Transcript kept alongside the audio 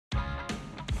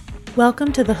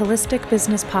Welcome to the Holistic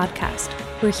Business Podcast,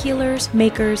 where healers,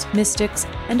 makers, mystics,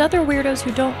 and other weirdos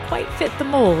who don't quite fit the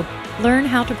mold learn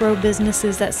how to grow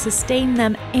businesses that sustain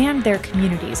them and their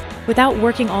communities without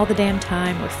working all the damn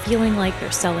time or feeling like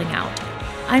they're selling out.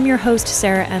 I'm your host,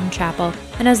 Sarah M. Chappell,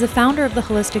 and as the founder of the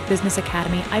Holistic Business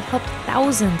Academy, I've helped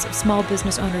thousands of small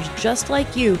business owners just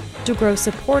like you to grow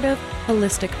supportive,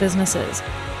 holistic businesses.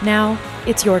 Now,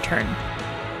 it's your turn.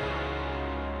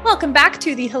 Welcome back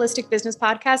to the Holistic Business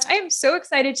Podcast. I am so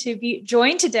excited to be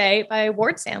joined today by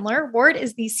Ward Sandler. Ward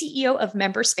is the CEO of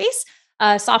MemberSpace,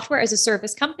 a software as a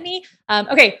service company.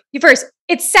 First,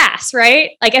 it's SaaS,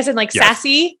 right? Like as in like yes.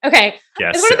 sassy? Okay.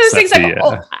 Yes, it's one of those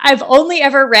things I've only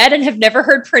ever read and have never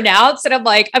heard pronounced. And I'm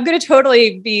like, I'm going to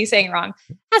totally be saying it wrong.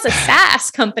 As a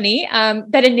SaaS company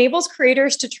that enables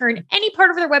creators to turn any part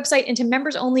of their website into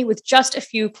members only with just a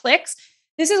few clicks.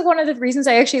 This is one of the reasons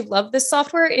I actually love this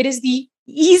software. It is the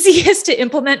easiest to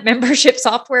implement membership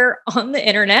software on the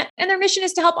internet. And their mission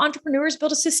is to help entrepreneurs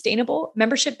build a sustainable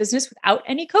membership business without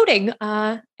any coding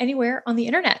anywhere on the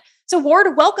internet. So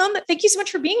Ward, welcome. Thank you so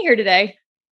much for being here today.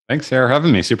 Thanks, Sarah, for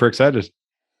having me. Super excited.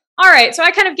 All right. So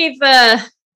I kind of gave the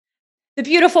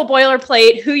beautiful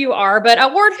boilerplate who you are, but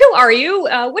Ward, who are you?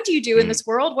 What do you do in this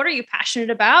world? What are you passionate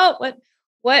about?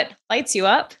 What lights you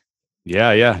up?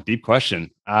 Yeah. Deep question.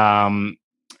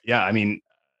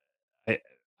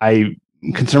 I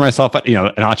consider myself, an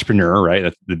entrepreneur, right?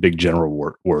 That's the big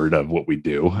general word of what we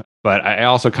do. But I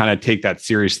also kind of take that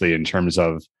seriously in terms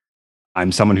of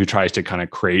I'm someone who tries to kind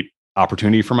of create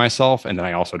opportunity for myself. And then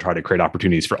I also try to create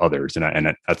opportunities for others.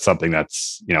 And that's something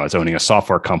that's, it's owning a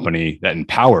software company that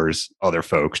empowers other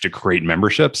folks to create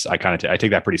memberships. I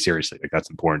take that pretty seriously. Like that's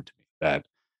important to me that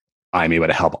I'm able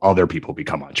to help other people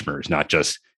become entrepreneurs, not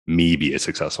just me be a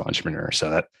successful entrepreneur. So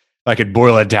that I could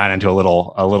boil it down into a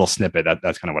little snippet.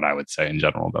 That's kind of what I would say in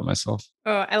general about myself.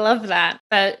 Oh, I love that.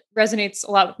 That resonates a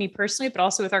lot with me personally, but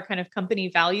also with our kind of company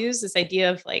values, this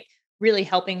idea of like really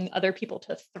helping other people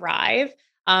to thrive.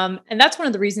 And that's one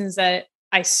of the reasons that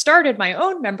I started my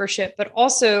own membership, but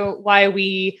also why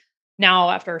we now,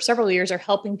 after several years, are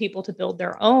helping people to build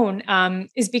their own,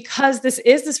 is because this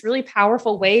is this really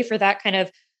powerful way for that kind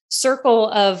of circle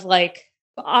of like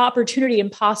opportunity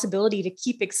and possibility to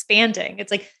keep expanding.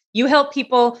 It's like, you help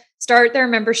people start their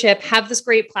membership, have this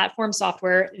great platform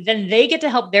software, then they get to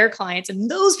help their clients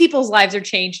and those people's lives are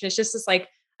changed. And it's just this like,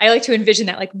 I like to envision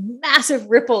that like massive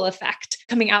ripple effect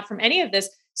coming out from any of this.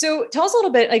 So tell us a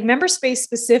little bit, like MemberSpace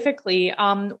specifically,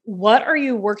 what are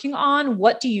you working on?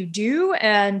 What do you do?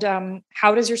 And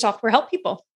how does your software help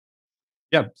people?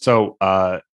 Yeah. So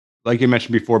like you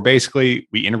mentioned before, basically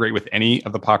we integrate with any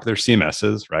of the popular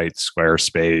CMSs, right?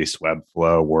 Squarespace,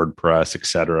 Webflow, WordPress,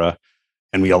 etc.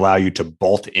 And we allow you to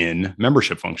bolt in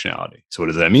membership functionality. So what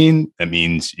does that mean? That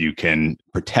means you can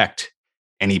protect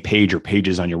any page or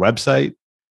pages on your website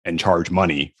and charge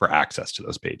money for access to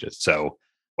those pages. So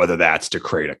whether that's to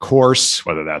create a course,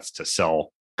 whether that's to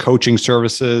sell coaching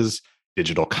services,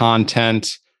 digital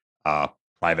content,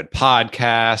 private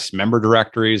podcasts, member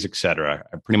directories, et cetera,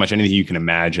 pretty much anything you can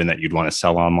imagine that you'd want to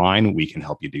sell online, we can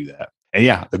help you do that. And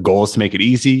yeah, the goal is to make it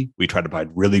easy. We try to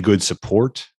provide really good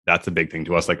support. That's a big thing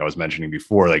to us. Like I was mentioning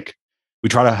before, like we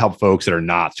try to help folks that are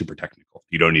not super technical.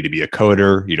 You don't need to be a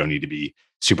coder. You don't need to be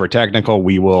super technical.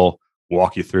 We will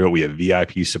walk you through it. We have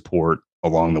VIP support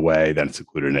along the way. That's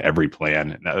included in every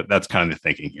plan. And that's kind of the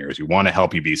thinking here is we want to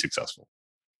help you be successful.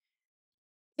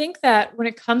 I think that when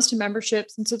it comes to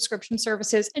memberships and subscription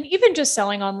services, and even just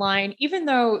selling online, even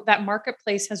though that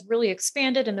marketplace has really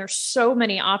expanded and there's so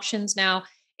many options now,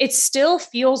 it still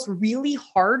feels really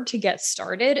hard to get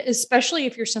started, especially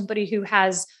if you're somebody who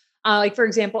has, like, for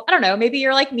example, I don't know, maybe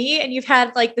you're like me and you've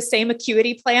had like the same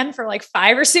Acuity plan for like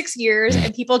 5 or 6 years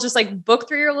and people just like book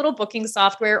through your little booking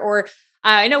software. Or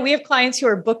I know we have clients who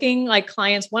are booking like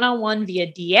clients one-on-one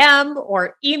via DM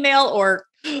or email or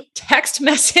text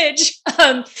message.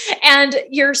 And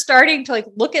you're starting to like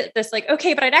look at this like,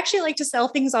 okay, but I'd actually like to sell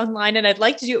things online and I'd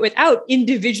like to do it without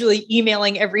individually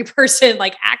emailing every person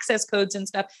like access codes and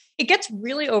stuff. It gets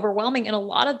really overwhelming. And a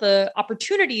lot of the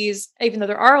opportunities, even though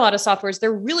there are a lot of softwares,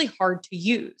 they're really hard to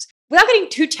use. Without getting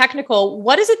too technical,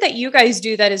 what is it that you guys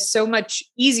do that is so much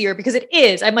easier? Because it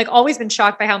is. I'm like always been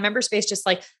shocked by how MemberSpace just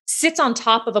like sits on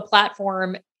top of a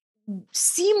platform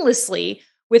seamlessly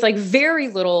with like very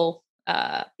little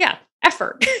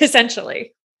effort,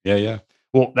 essentially. Yeah.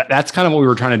 Well, that's kind of what we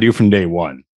were trying to do from day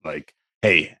one. Like,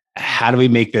 hey, how do we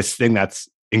make this thing that's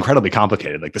incredibly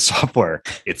complicated? Like the software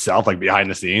itself, like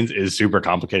behind the scenes, is super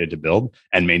complicated to build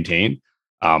and maintain.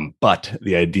 But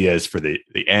the idea is for the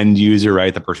end user,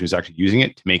 right? The person who's actually using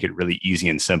it, to make it really easy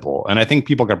and simple. And I think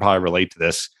people can probably relate to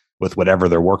this with whatever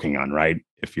they're working on, right?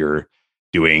 If you're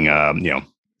doing,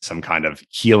 some kind of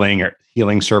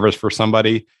healing service for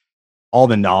somebody, all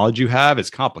the knowledge you have is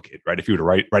complicated, right? If you were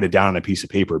to write it down on a piece of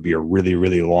paper, it'd be a really,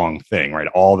 really long thing, right?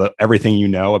 Everything you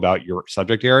know about your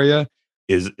subject area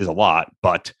is a lot,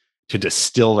 but to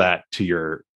distill that to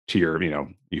your,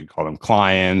 you can call them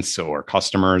clients or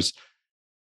customers,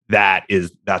 that's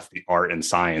the art and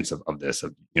science of this,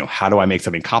 of how do I make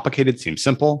something complicated seem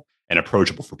simple and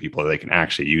approachable for people that they can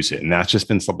actually use it. And that's just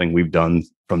been something we've done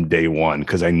from day one,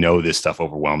 because I know this stuff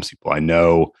overwhelms people. I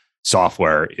know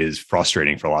software is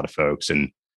frustrating for a lot of folks, and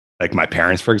like my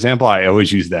parents, for example, I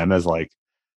always use them as like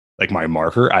my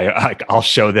marker. I'll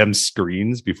show them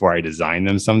screens before I design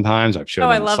them. Sometimes I've Oh, shown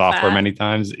I them the love software that. many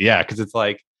times. Yeah, because it's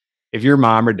like if your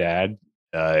mom or dad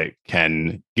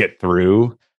can get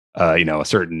through, a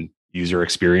certain user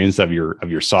experience of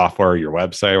your software, your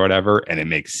website, or whatever, and it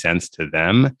makes sense to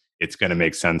them, it's going to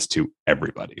make sense to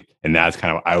everybody. And that's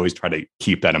kind of, I always try to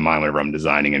keep that in mind whenever I'm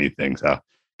designing anything. So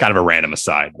kind of a random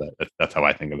aside, but that's how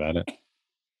I think about it.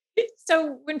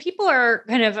 So when people are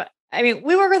kind of, I mean,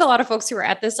 we work with a lot of folks who are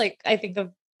at this. Like, I think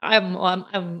of, I'm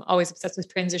always obsessed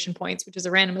with transition points, which is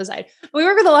a random aside. We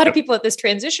work with a lot of Yep. people at this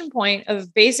transition point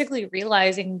of basically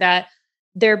realizing that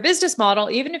their business model,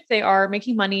 even if they are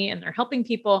making money and they're helping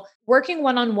people, working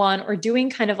one on one or doing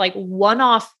kind of like one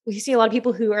off. We see a lot of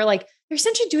people who are like, they're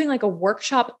essentially doing like a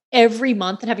workshop every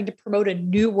month and having to promote a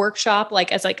new workshop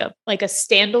like as like a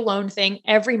standalone thing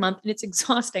every month, and it's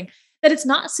exhausting, that it's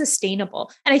not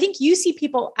sustainable. And I think you see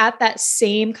people at that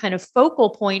same kind of focal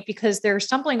point because they're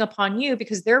stumbling upon you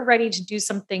because they're ready to do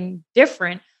something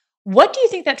different. What do you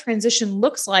think that transition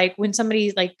looks like when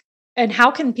somebody's like, and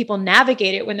how can people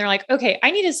navigate it when they're like, okay,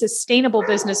 I need a sustainable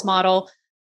business model?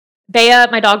 Bea,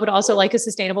 my dog, would also like a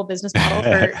sustainable business model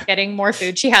for getting more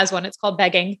food. She has one. It's called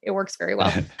begging. It works very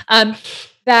well. Um,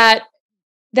 that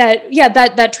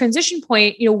that transition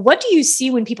point, what do you see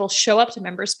when people show up to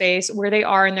member space where they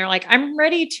are and they're like, I'm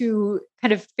ready to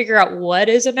kind of figure out what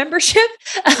is a membership?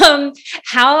 um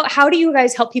how do you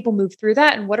guys help people move through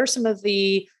that, and what are some of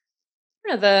the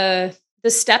the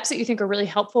steps that you think are really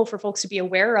helpful for folks to be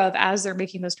aware of as they're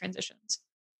making those transitions?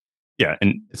 Yeah,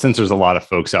 and since there's a lot of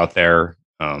folks out there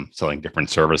selling different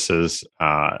services,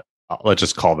 let's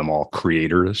just call them all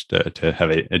creators to have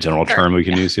a general Sure. term we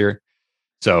can Yeah. use here.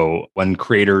 So when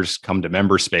creators come to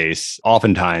member space,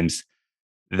 oftentimes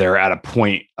they're at a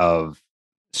point of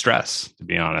stress, to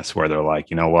be honest, where they're like,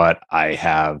 you know what, I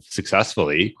have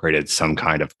successfully created some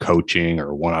kind of coaching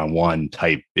or one-on-one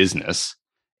type business,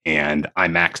 and I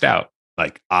maxed out.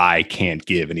 Like I can't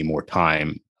give any more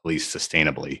time, at least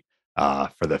sustainably,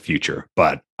 for the future.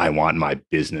 But I want my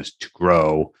business to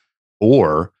grow,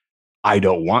 or I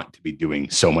don't want to be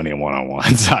doing so many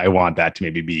one-on-ones. I want that to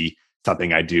maybe be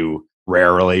something I do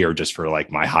rarely, or just for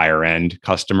like my higher end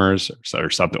customers, or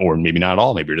something, or maybe not at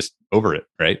all. Maybe you're just over it,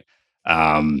 right?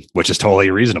 Which is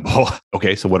totally reasonable.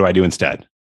 Okay, so what do I do instead?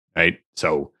 Right.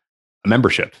 So a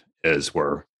membership is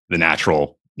where the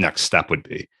natural next step would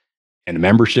be. And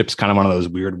membership's kind of one of those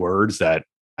weird words that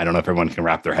I don't know if everyone can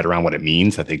wrap their head around what it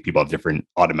means. I think people have different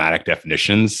automatic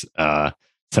definitions.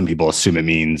 Some people assume it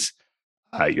means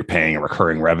you're paying a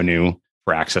recurring revenue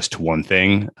for access to one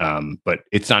thing, but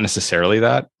it's not necessarily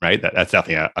that, right? That's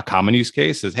definitely a common use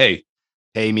case. Is, hey,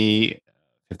 pay me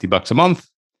 $50 a month,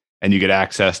 and you get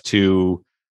access to,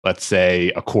 let's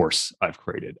say, a course I've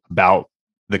created about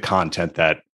the content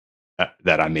that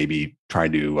I may be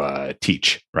trying to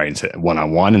teach, right? Instead of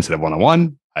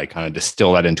one-on-one, I kind of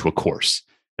distill that into a course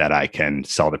that I can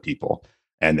sell to people,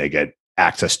 and they get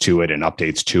access to it and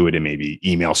updates to it, and maybe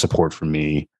email support from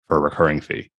me for a recurring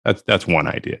fee. That's one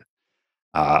idea.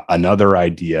 Another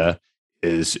idea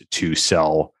is to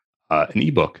sell an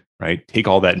ebook, right? Take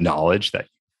all that knowledge that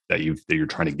you're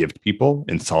trying to give to people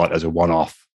and sell it as a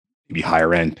one-off, maybe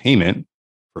higher end payment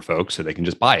for folks so they can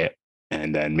just buy it.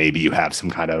 And then maybe you have some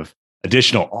kind of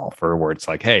additional offer where it's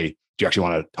like, hey, do you actually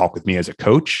want to talk with me as a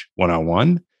coach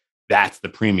one-on-one? That's the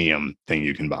premium thing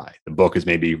you can buy. The book is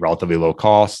maybe relatively low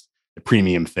cost. The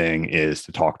premium thing is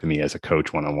to talk to me as a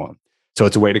coach one-on-one. So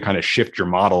it's a way to kind of shift your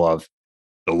model of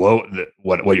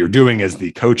what you're doing is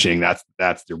the coaching.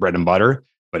 That's your bread and butter.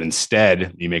 But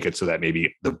instead, you make it so that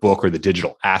maybe the book or the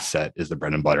digital asset is the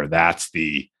bread and butter. That's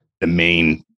the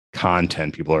main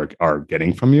content people are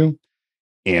getting from you.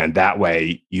 And that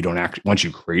way, you don't actually, once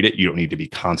you create it, you don't need to be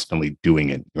constantly doing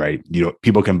it, right?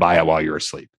 People can buy it while you're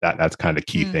asleep. That's kind of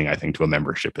the key thing, I think, to a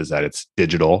membership, is that it's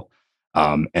digital,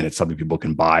 and it's something people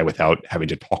can buy without having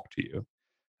to talk to you.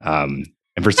 Um,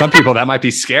 And for some people, that might be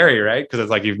scary, right? Because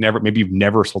it's like maybe you've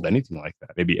never sold anything like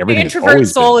that. Maybe The everything has introvert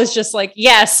always soul been is just like,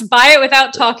 yes, buy it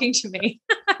without talking to me.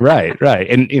 right, right.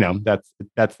 And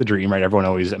that's the dream, right? Everyone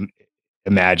always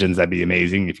imagines that'd be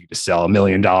amazing if you just sell $1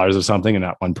 million of something and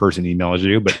not one person emails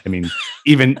you. But I mean,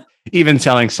 even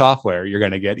selling software, you're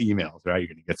going to get emails, right? You're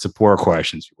going to get support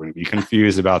questions. You're going to be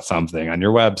confused about something on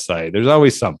your website. There's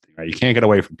always something, right? You can't get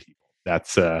away from people.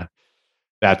 That's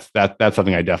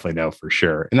something I definitely know for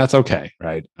sure, and that's okay,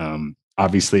 right?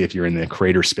 Obviously, if you're in the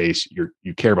creator space,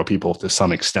 you care about people to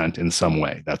some extent in some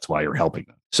way. That's why you're helping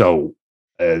them. So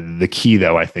the key,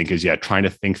 though, I think, is trying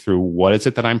to think through what is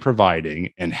it that I'm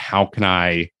providing, and how can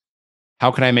I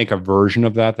make a version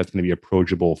of that that's going to be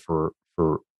approachable for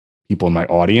people in my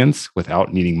audience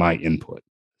without needing my input.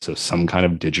 So some kind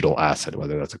of digital asset,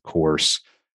 whether that's a course,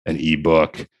 an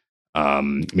ebook,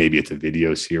 maybe it's a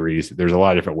video series. There's a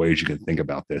lot of different ways you can think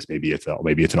about this. Maybe it's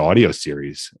an audio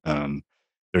series.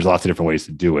 There's lots of different ways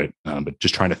to do it, but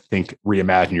just trying to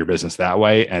reimagine your business that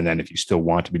way. And then if you still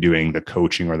want to be doing the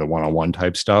coaching or the one-on-one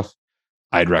type stuff,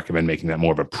 I'd recommend making that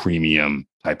more of a premium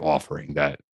type offering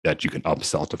that you can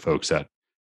upsell to folks that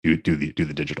do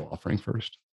the digital offering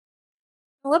first.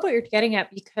 I love what you're getting at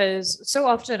because so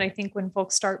often I think when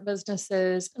folks start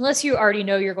businesses, unless you already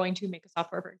know you're going to make a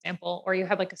software, for example, or you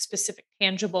have like a specific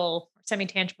tangible or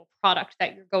semi-tangible product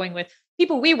that you're going with,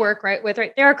 people we work with,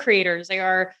 right? They are creators, they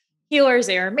are healers,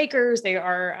 they are makers, they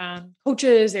are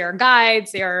coaches, they are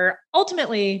guides, they are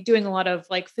ultimately doing a lot of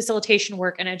like facilitation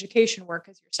work and education work,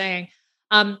 as you're saying.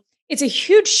 Um, it's a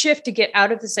huge shift to get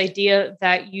out of this idea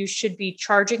that you should be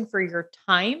charging for your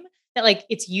time, that like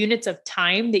it's units of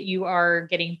time that you are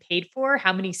getting paid for.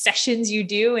 How many sessions you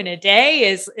do in a day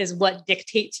is what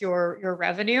dictates your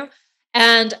revenue.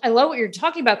 And I love what you're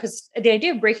talking about, because the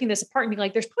idea of breaking this apart and being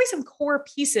like, there's probably some core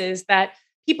pieces that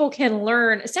people can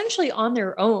learn essentially on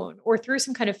their own or through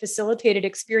some kind of facilitated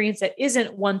experience that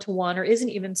isn't one-to-one or isn't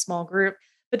even small group.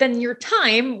 But then your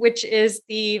time, which is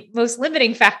the most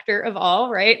limiting factor of all,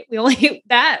 right? We only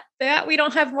that we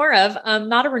don't have more of,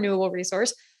 not a renewable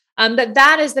resource.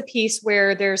 That is the piece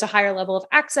where there's a higher level of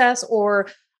access. Or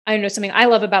I know something I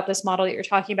love about this model that you're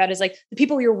talking about is like the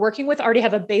people you're working with already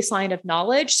have a baseline of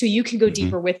knowledge. So you can go Mm-hmm.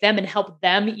 deeper with them and help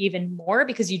them even more,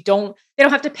 because they don't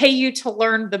have to pay you to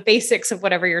learn the basics of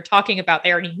whatever you're talking about.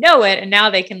 They already know it. And now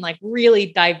they can like really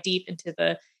dive deep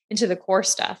into the core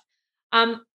stuff.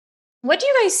 Um, what do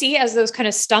you guys see as those kind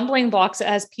of stumbling blocks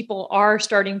as people are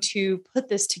starting to put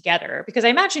this together? Because I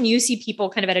imagine you see people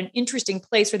kind of at an interesting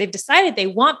place where they've decided they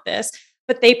want this,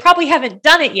 but they probably haven't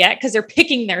done it yet because they're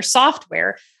picking their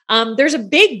software. There's a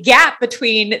big gap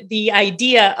between the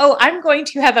idea, oh, I'm going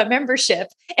to have a membership,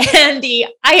 and the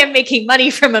I am making money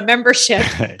from a membership.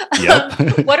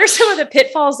 Yep. What are some of the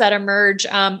pitfalls that emerge?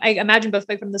 I imagine both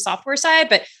like from the software side,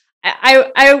 but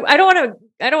I don't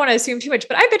want to assume too much,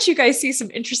 but I bet you guys see some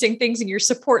interesting things in your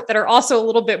support that are also a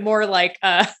little bit more like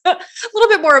a little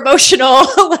bit more emotional,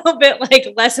 a little bit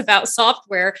like less about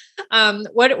software.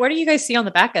 What do you guys see on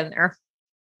the back end there?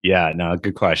 Yeah, no,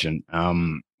 good question.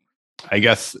 I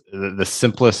guess the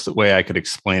simplest way I could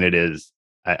explain it is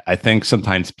I think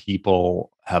sometimes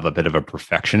people have a bit of a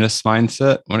perfectionist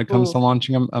mindset when it comes to Ooh.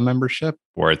 launching a membership,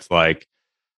 where it's like,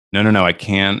 no, no, no, I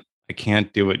can't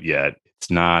do it yet. It's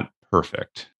not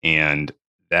perfect. And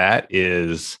that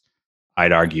is,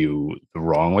 I'd argue, the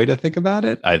wrong way to think about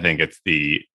it. I think it's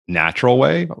the natural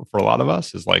way for a lot of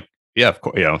us is like, yeah, of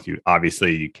course, if you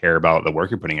obviously you care about the work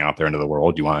you're putting out there into the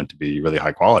world, you want it to be really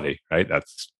high quality, right?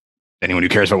 That's anyone who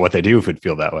cares about what they do would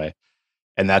feel that way.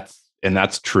 And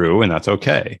that's true, and that's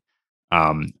okay.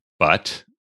 But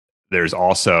there's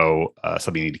also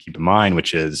something you need to keep in mind,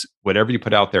 which is whatever you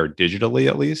put out there digitally,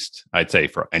 at least I'd say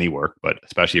for any work, but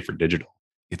especially for digital,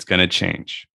 it's going to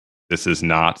change. This is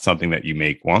not something that you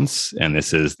make once, and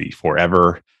this is the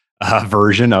forever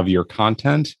version of your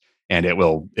content, and it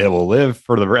will live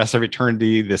for the rest of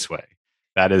eternity this way.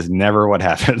 That is never what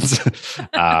happens,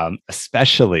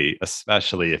 especially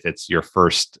if it's your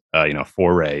first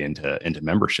foray into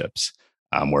memberships,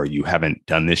 where you haven't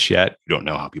done this yet. You don't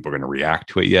know how people are going to react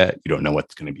to it yet. You don't know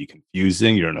what's going to be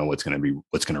confusing. You don't know what's going to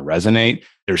resonate.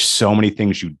 There's so many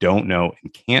things you don't know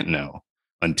and can't know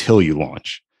until you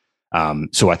launch.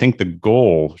 So I think the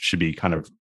goal should be kind of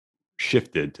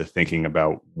shifted to thinking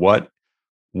about what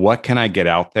can I get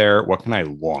out there? What can I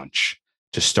launch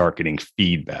to start getting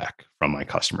feedback from my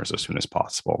customers as soon as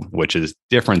possible, which is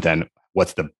different than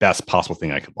what's the best possible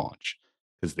thing I could launch.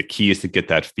 Because the key is to get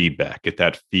that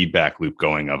feedback loop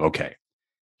going of, okay,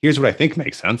 here's what I think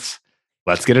makes sense.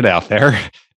 Let's get it out there.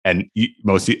 And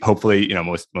hopefully,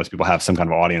 most people have some kind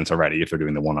of audience already if they're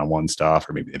doing the one-on-one stuff,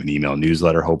 or maybe they have an email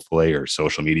newsletter, hopefully, or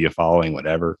social media following,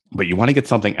 whatever. But you want to get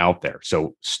something out there.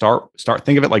 So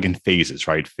think of it like in phases,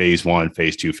 right? Phase 1,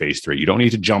 phase 2, phase 3. You don't need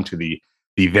to jump to the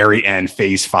very end,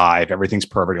 phase 5. Everything's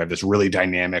perfect. I have this really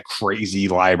dynamic, crazy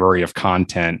library of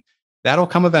content. That'll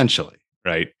come eventually,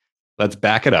 right? Let's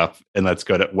back it up and let's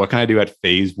go to what can I do at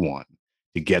phase 1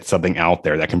 to get something out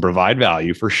there that can provide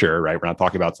value for sure, right? We're not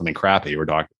talking about something crappy. We're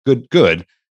talking good,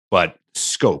 but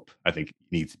scope, I think,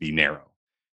 needs to be narrow.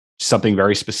 Something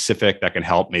very specific that can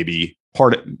help maybe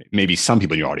some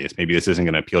people in your audience. Maybe this isn't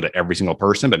going to appeal to every single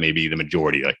person, but maybe the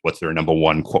majority. Like, what's their number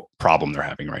one problem they're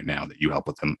having right now that you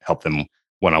help them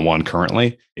one-on-one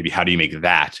currently? Maybe how do you make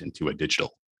that into a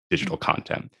digital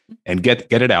content and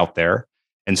get it out there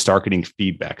and start getting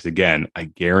feedback? Because again, I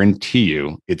guarantee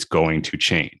you it's going to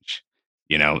change.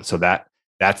 So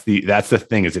that's the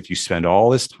thing, is if you spend all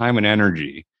this time and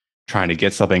energy trying to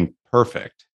get something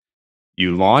perfect,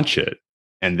 you launch it,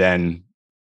 and then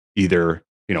either,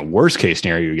 worst case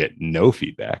scenario, you get no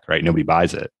feedback, right? Nobody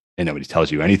buys it and nobody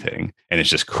tells you anything, and it's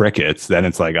just crickets. Then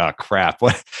it's like, oh crap,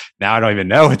 what? Now I don't even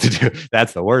know what to do.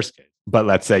 That's the worst case. But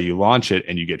let's say you launch it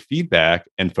and you get feedback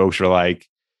and folks are like,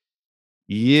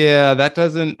 yeah,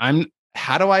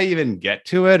 how do I even get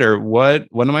to it? Or what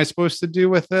am I supposed to do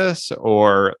with this?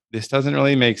 Or this doesn't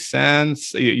really make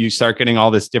sense. You start getting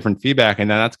all this different feedback, and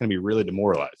then that's going to be really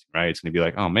demoralizing, right? It's going to be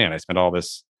like, oh man, I spent all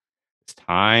this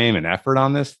time and effort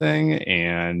on this thing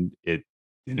and it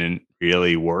didn't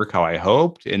really work how I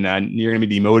hoped. And then you're going to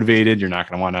be demotivated. You're not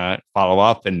going to want to follow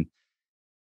up. And,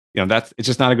 it's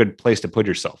just not a good place to put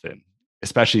yourself in,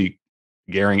 especially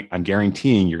I'm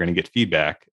guaranteeing you're going to get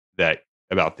feedback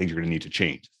about things you're going to need to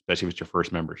change, especially if it's your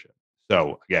first membership.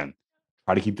 So again,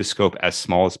 try to keep the scope as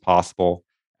small as possible,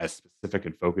 as specific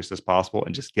and focused as possible,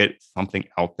 and just get something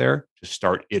out there to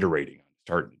start iterating on,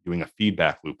 start doing a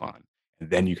feedback loop on, and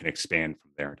then you can expand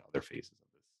from there into other phases of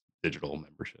this digital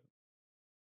membership.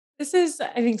 This is,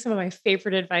 I think, some of my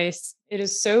favorite advice. It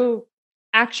is so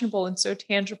actionable and so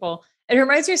tangible. It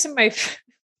reminds me of some of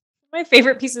my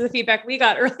favorite pieces of feedback we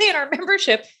got early in our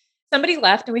membership. Somebody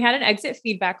left and we had an exit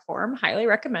feedback form, highly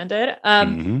recommended.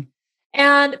 And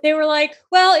they were like,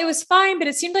 well, it was fine, but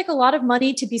it seemed like a lot of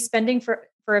money to be spending for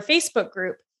a Facebook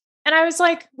group. And I was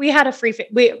like, we had a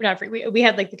we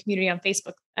had like the community on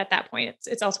Facebook at that point.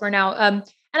 It's elsewhere now. And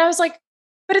I was like,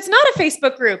 but it's not a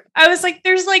Facebook group. I was like,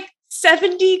 there's like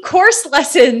 70 course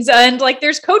lessons and like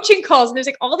there's coaching calls and there's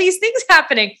like all these things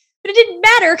happening. But it didn't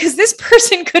matter because this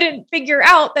person couldn't figure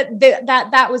out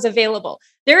that was available.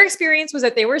 Their experience was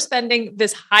that they were spending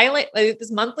this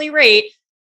this monthly rate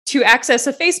to access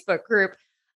a Facebook group.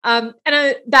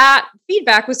 That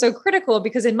feedback was so critical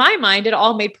because in my mind, it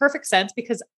all made perfect sense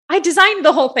because I designed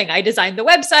the whole thing. I designed the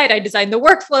website. I designed the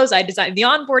workflows. I designed the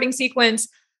onboarding sequence.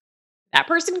 That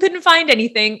person couldn't find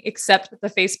anything except the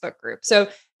Facebook group. So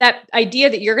that idea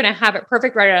that you're going to have it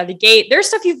perfect right out of the gate, there's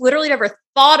stuff you've literally never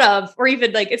thought of, or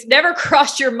even like it's never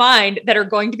crossed your mind that are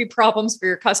going to be problems for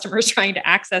your customers trying to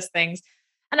access things.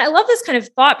 And I love this kind of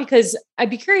thought because I'd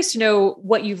be curious to know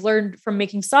what you've learned from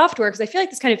making software, because I feel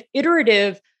like this kind of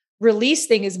iterative release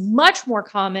thing is much more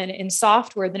common in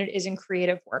software than it is in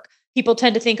creative work. People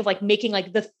tend to think of like making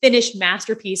like the finished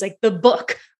masterpiece, like the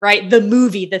book, right? The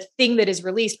movie, the thing that is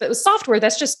released. But with software,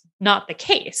 that's just not the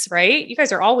case, right? You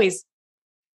guys are always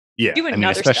doing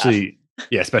other especially stuff.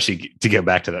 Especially to get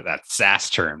back to that SaaS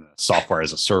term, software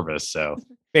as a service. So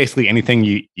basically anything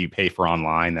you pay for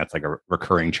online, that's like a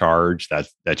recurring charge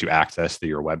that you access through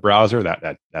your web browser,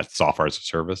 that's software as a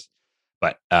service.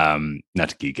 But not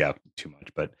to geek out too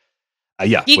much, but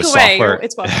Geek with away, software,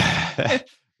 it's welcome.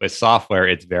 with software,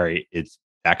 it's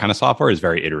that kind of software is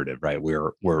very iterative, right?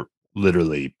 We're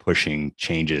literally pushing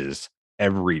changes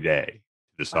every day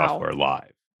to the software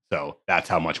live. So that's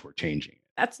how much we're changing.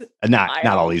 That's not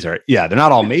all these are, they're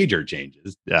not all major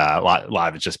changes. A lot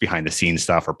of it's just behind the scenes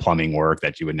stuff or plumbing work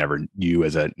that you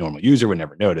as a normal user would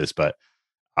never notice. But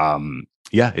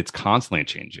it's constantly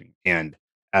changing. And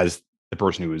as the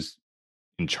person who is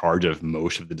in charge of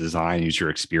most of the design user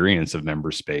experience of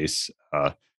member space,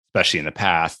 especially in the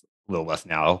past, a little less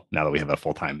now that we have a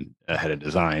full-time head of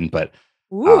design, but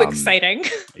exciting.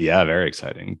 Yeah, very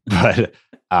exciting. But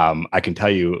I can tell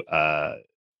you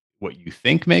what you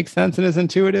think makes sense and is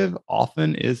intuitive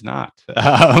often is not.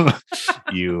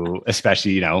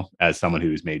 Especially, as someone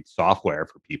who's made software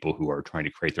for people who are trying to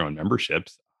create their own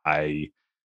memberships, I've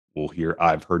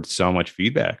heard so much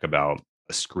feedback about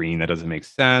a screen that doesn't make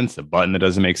sense, a button that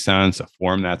doesn't make sense, a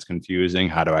form that's confusing.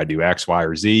 How do I do X, Y,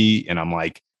 or Z? And I'm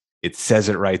like, it says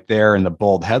it right there in the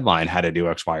bold headline, how to do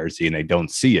X, Y, or Z, and they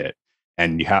don't see it.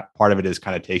 And you have part of it is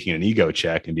kind of taking an ego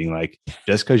check and being like,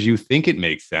 just because you think it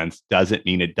makes sense doesn't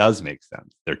mean it does make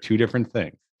sense. They're two different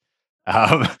things.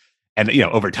 Um, and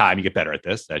over time, you get better at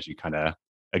this as you kind of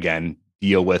again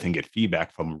deal with and get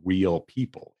feedback from real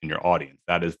people in your audience.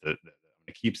 That is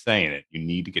I keep saying it. You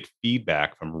need to get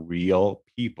feedback from real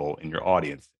people in your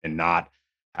audience and not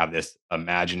have this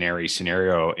imaginary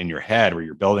scenario in your head where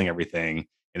you're building everything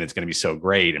and it's going to be so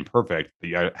great and perfect, but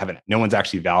you haven't. No one's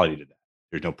actually validated that.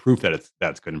 There's no proof that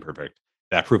that's good and perfect.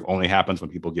 That proof only happens when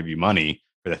people give you money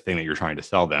for the thing that you're trying to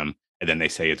sell them, and then they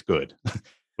say it's good,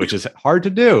 which is hard to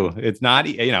do. It's not,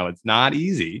 it's not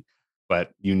easy,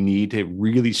 but you need to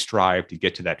really strive to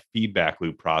get to that feedback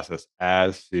loop process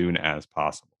as soon as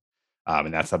possible.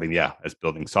 And that's something, yeah, as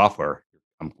building software,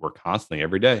 we're constantly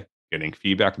every day getting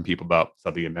feedback from people about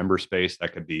something in member space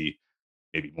that could be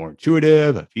maybe more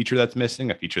intuitive, a feature that's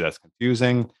missing, a feature that's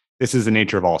confusing. This is the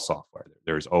nature of all software.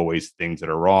 There's always things that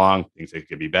are wrong, things that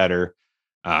could be better.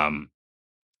 Um,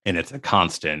 and it's a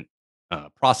constant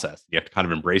process. You have to kind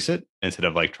of embrace it instead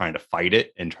of like trying to fight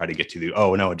it and try to get to the,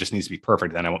 oh no, it just needs to be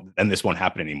perfect. Then this won't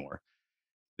happen anymore.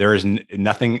 There is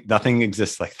nothing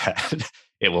exists like that.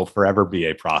 It will forever be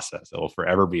a process. It will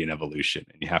forever be an evolution,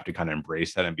 and you have to kind of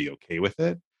embrace that and be okay with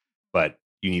it. But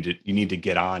you need to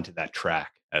get on to that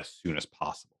track as soon as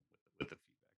possible with the feedback.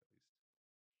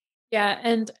 Yeah,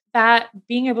 and that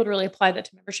being able to really apply that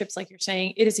to memberships, like you're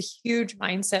saying, it is a huge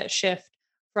mindset shift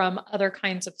from other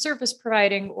kinds of service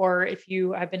providing, or if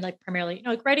you have been like primarily,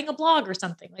 like writing a blog or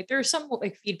something. Like there are some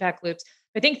like feedback loops.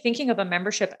 I think thinking of a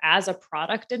membership as a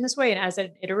product in this way and as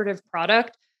an iterative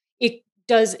product, it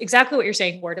does exactly what you're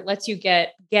saying, Ward. It lets you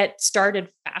get started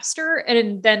faster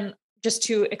and then just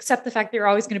to accept the fact that you're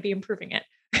always going to be improving it.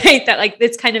 Right. That like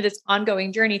it's kind of this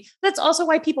ongoing journey. That's also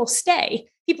why people stay.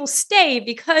 People stay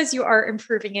because you are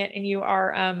improving it and you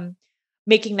are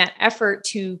making that effort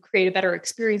to create a better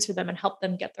experience for them and help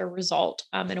them get their result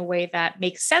in a way that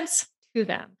makes sense to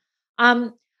them.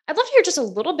 I'd love to hear just a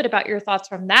little bit about your thoughts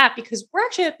from that because we're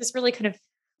actually at this really kind of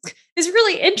this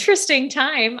really interesting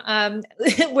time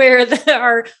where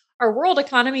our world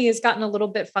economy has gotten a little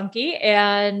bit funky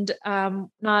and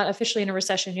not officially in a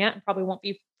recession yet, and probably won't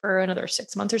be for another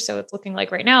 6 months or so. It's looking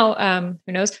like right now.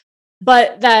 Who knows?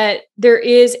 But that there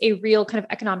is a real kind of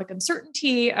economic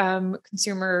uncertainty,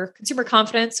 consumer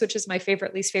confidence, which is my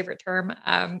favorite, least favorite term,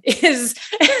 is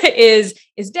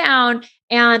down.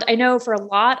 And I know for a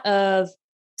lot of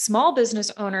small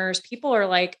business owners, people are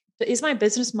like, is my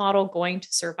business model going to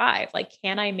survive? Like,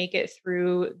 can I make it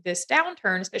through this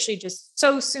downturn, especially just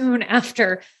so soon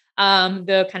after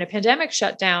the kind of pandemic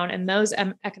shutdown and those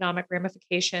economic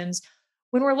ramifications?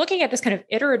 When we're looking at this kind of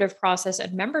iterative process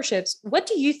and memberships, what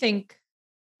do you think?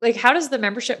 Like, how does the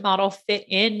membership model fit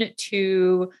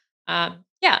into,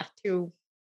 to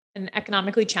an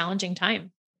economically challenging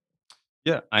time?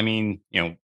 Yeah, I mean,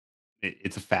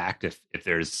 it's a fact if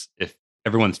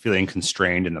everyone's feeling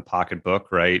constrained in the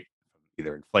pocketbook, right?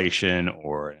 Either inflation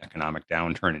or an economic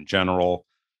downturn in general,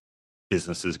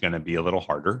 business is going to be a little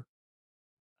harder,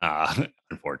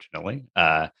 unfortunately.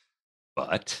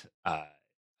 But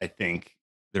I think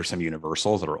there's some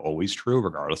universals that are always true,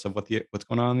 regardless of what's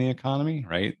going on in the economy,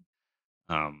 right?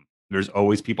 There's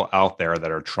always people out there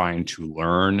that are trying to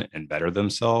learn and better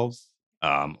themselves,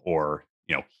 or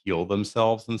heal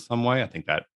themselves in some way. I think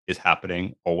that is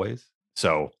happening always.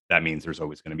 So that means there's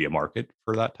always going to be a market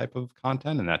for that type of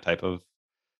content and that type of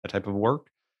work.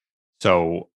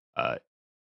 So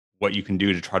what you can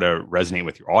do to try to resonate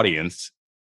with your audience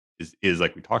is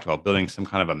like we talked about, building some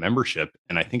kind of a membership.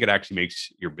 And I think it actually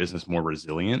makes your business more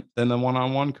resilient than the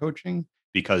one-on-one coaching,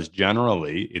 because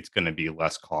generally it's going to be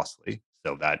less costly.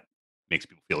 So that makes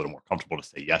people feel a little more comfortable to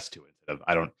say yes to it. Instead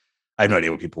of, I have no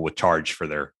idea what people would charge for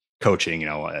their coaching,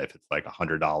 if it's like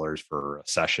 $100 for a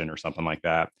session or something like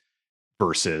that,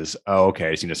 versus, oh, okay,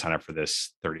 I just need to sign up for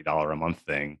this $30 a month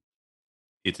thing.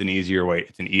 It's an easier way.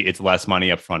 It's less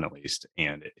money up front, at least.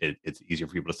 And it's easier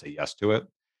for people to say yes to it.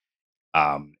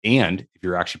 And if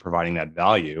you're actually providing that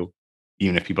value,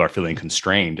 even if people are feeling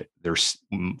constrained, there's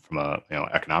from a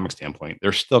economic standpoint,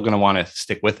 they're still going to want to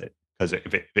stick with it, because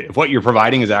if what you're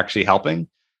providing is actually helping,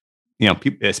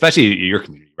 people, especially your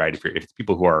community, right? If it's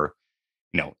people who are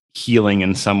healing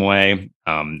in some way,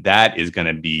 that is going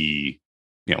to be,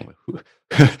 who,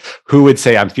 who would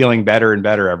say I'm feeling better and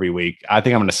better every week. I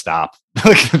think I'm going to stop.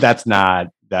 That's not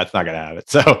going to have it.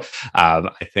 So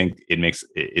I think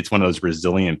it's one of those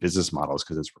resilient business models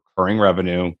because it's recurring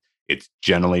revenue. It's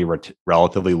generally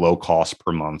relatively low cost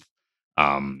per month.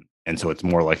 And so it's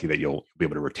more likely that you'll be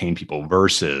able to retain people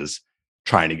versus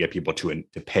trying to get people to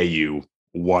pay you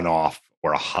one off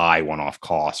or a high one off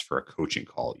cost for a coaching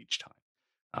call each time.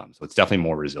 So it's definitely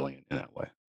more resilient in that way.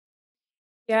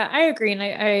 Yeah, I agree. And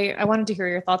I wanted to hear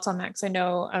your thoughts on that because I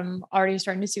know I'm already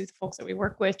starting to see with the folks that we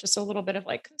work with just a little bit of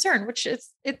like concern, which is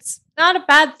it's not a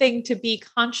bad thing to be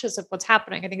conscious of what's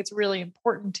happening. I think it's really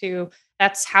important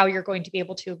that's how you're going to be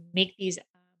able to make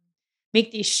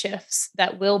these shifts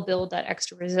that will build that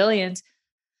extra resilience.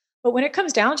 But when it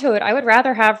comes down to it, I would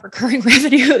rather have recurring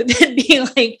revenue than be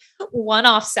like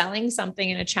one-off selling something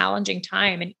in a challenging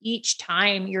time. And each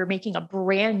time you're making a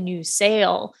brand new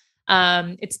sale,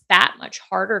 it's that much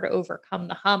harder to overcome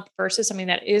the hump versus something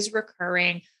that is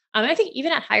recurring. I think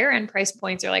even at higher end price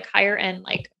points or like higher end,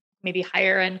 like maybe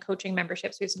higher end coaching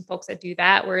memberships, we have some folks that do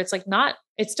that where it's like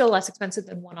it's still less expensive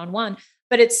than one-on-one,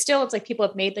 but it's like people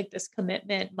have made like this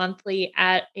commitment monthly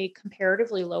at a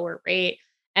comparatively lower rate.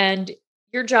 And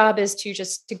your job is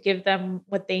to give them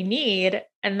what they need.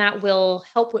 And that will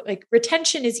help with like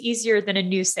retention is easier than a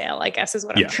new sale, I guess is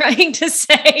what I'm trying to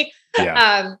say.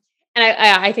 Yeah. And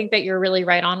I think that you're really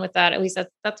right on with that. At least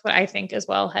that's what I think as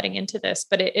well heading into this.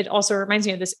 But it also reminds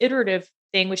me of this iterative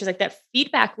thing, which is like that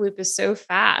feedback loop is so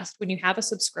fast when you have a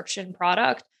subscription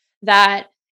product that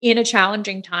in a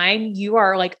challenging time, you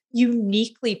are like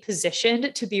uniquely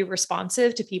positioned to be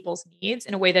responsive to people's needs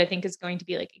in a way that I think is going to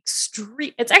be like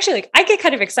extreme. It's actually like, I get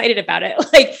kind of excited about it,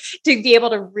 like to be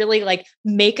able to really like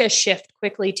make a shift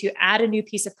quickly, to add a new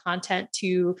piece of content,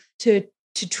 to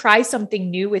try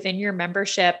something new within your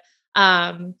membership.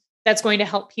 That's going to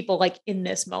help people like in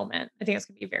this moment. I think it's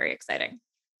going to be very exciting.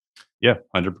 Yeah,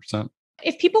 100%.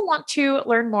 If people want to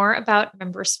learn more about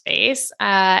MemberSpace,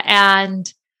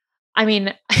 and I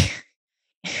mean,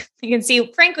 you can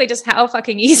see, frankly, just how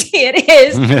fucking easy it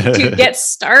is to get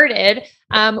started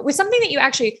with something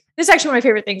that this is actually one of my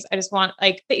favorite things. I just want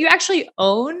like that you actually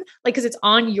own, like, because it's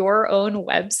on your own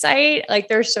website. Like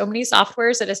there's so many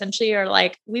softwares that essentially are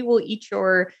like, we will eat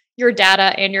your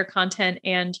data and your content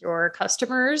and your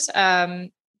customers.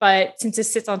 But since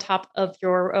this sits on top of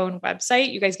your own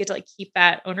website, you guys get to like keep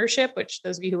that ownership, which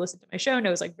those of you who listen to my show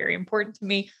know is like very important to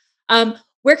me.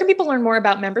 Where can people learn more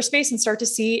about MemberSpace and start to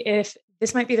see if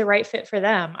this might be the right fit for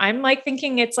them? I'm like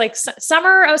thinking it's like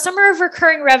summer of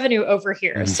recurring revenue over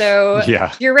here. So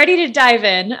if you're ready to dive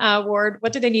in, Ward,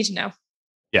 what do they need to know?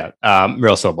 Yeah.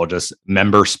 Real simple, just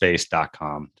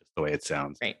memberspace.com, just the way it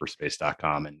sounds,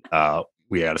 memberspace.com. And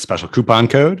we had a special coupon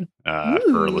code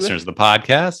for listeners of the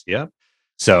podcast. Yep.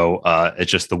 So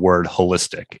it's just the word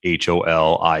holistic,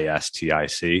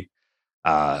 HOLISTIC.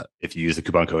 If you use the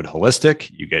coupon code holistic,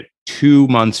 you get 2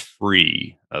 months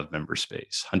free of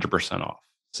MemberSpace, 100% off.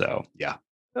 So yeah.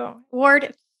 Oh,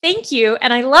 Ward, thank you.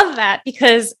 And I love that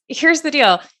because here's the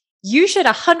deal. You should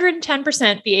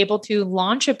 110% be able to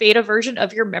launch a beta version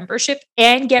of your membership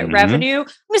and get revenue. I'm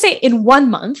going to say in 1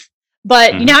 month,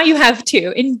 but now you have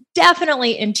two,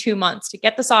 definitely in 2 months to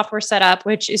get the software set up,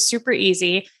 which is super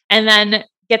easy. And then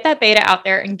get that beta out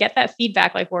there and get that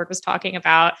feedback like Ward was talking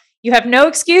about. You have no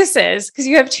excuses because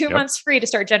you have 2 months free to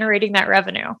start generating that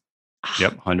revenue.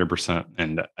 Yep, 100%.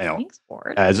 And thanks,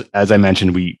 Ward. As I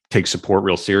mentioned, we take support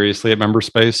real seriously at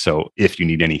MemberSpace. So if you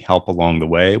need any help along the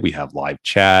way, we have live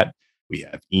chat, we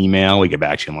have email, we get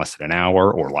back to you in less than an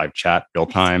hour, or live chat real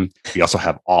time. We also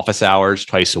have office hours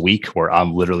twice a week where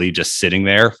I'm literally just sitting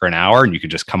there for an hour and you can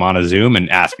just come on a Zoom and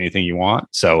ask me anything you want.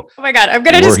 So oh my God, I'm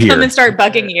going to just come and start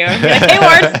bugging you. Like, hey,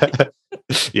 Ward.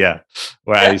 Yeah.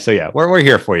 Well, so yeah, we're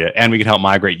here for you, and we can help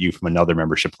migrate you from another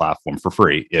membership platform for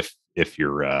free if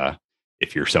you're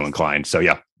so inclined. So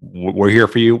yeah, we're here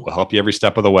for you. We'll help you every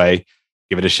step of the way.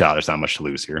 Give it a shot. There's not much to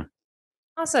lose here.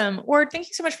 Awesome. Ward, thank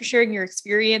you so much for sharing your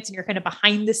experience and your kind of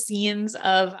behind the scenes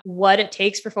of what it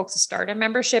takes for folks to start a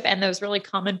membership and those really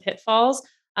common pitfalls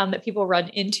that people run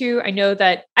into. I know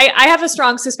that I have a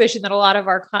strong suspicion that a lot of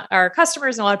our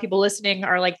customers and a lot of people listening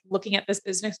are like looking at this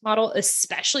business model,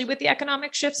 especially with the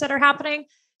economic shifts that are happening.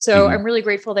 So I'm really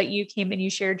grateful that you came and you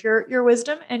shared your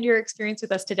wisdom and your experience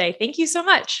with us today. Thank you so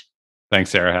much. Thanks,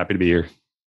 Sarah. Happy to be here.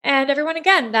 And everyone,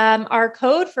 again, our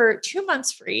code for 2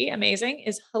 months free, amazing,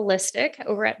 is holistic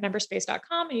over at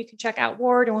memberspace.com. And you can check out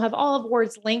Ward, and we'll have all of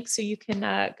Ward's links so you can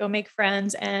go make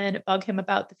friends and bug him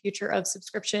about the future of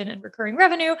subscription and recurring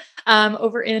revenue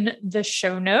over in the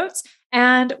show notes.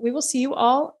 And we will see you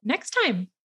all next time.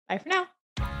 Bye for now.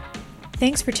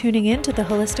 Thanks for tuning in to the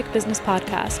Holistic Business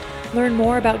Podcast. Learn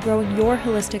more about growing your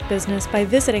holistic business by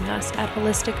visiting us at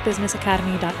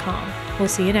holisticbusinessacademy.com. We'll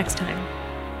see you next time.